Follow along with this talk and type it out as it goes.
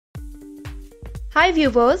Hi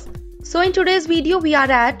viewers, so in today's video we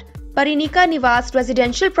are at Parinika Nivas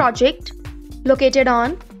residential project located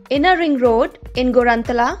on Inner Ring Road in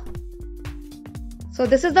Gorantla. So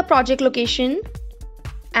this is the project location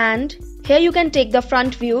and here you can take the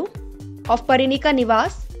front view of Parinika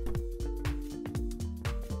Nivas.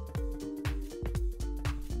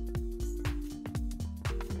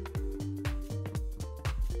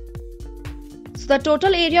 So the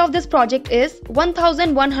total area of this project is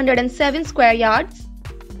 1107 square yards.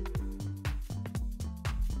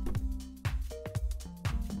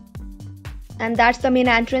 And that's the main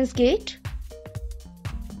entrance gate.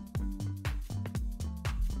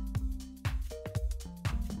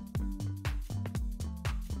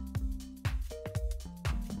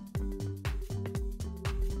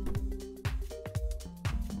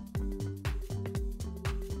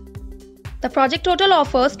 The project total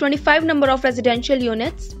offers 25 number of residential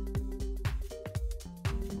units.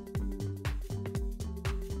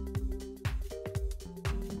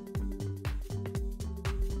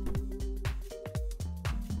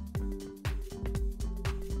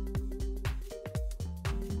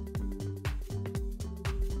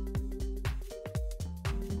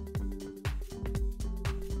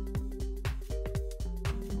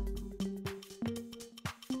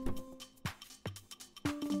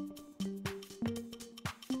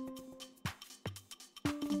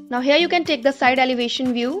 Now here you can take the side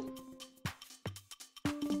elevation view.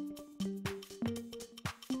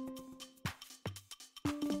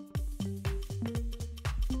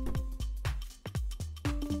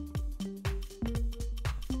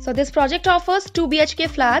 So this project offers 2 BHK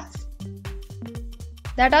flats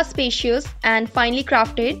that are spacious and finely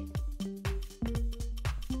crafted.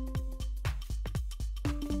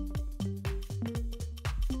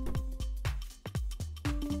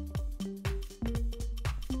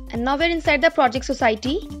 And now we're inside the project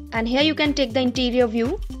society and here you can take the interior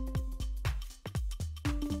view.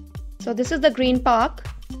 So this is the green park,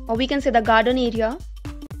 or we can say the garden area.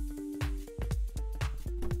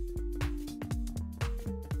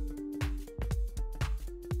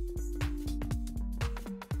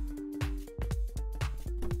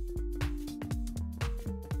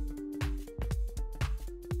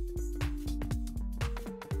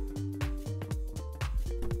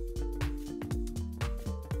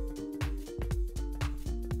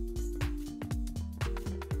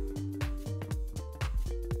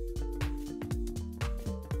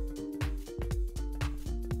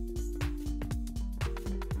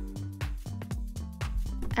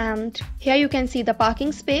 And here you can see the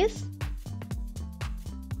parking space.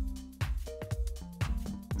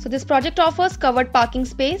 So this project offers covered parking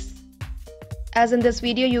space, as in this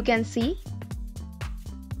video you can see.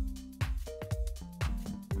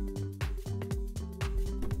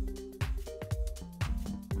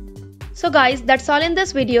 So guys, that's all in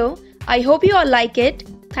this video. I hope you all like it.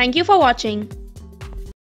 Thank you for watching.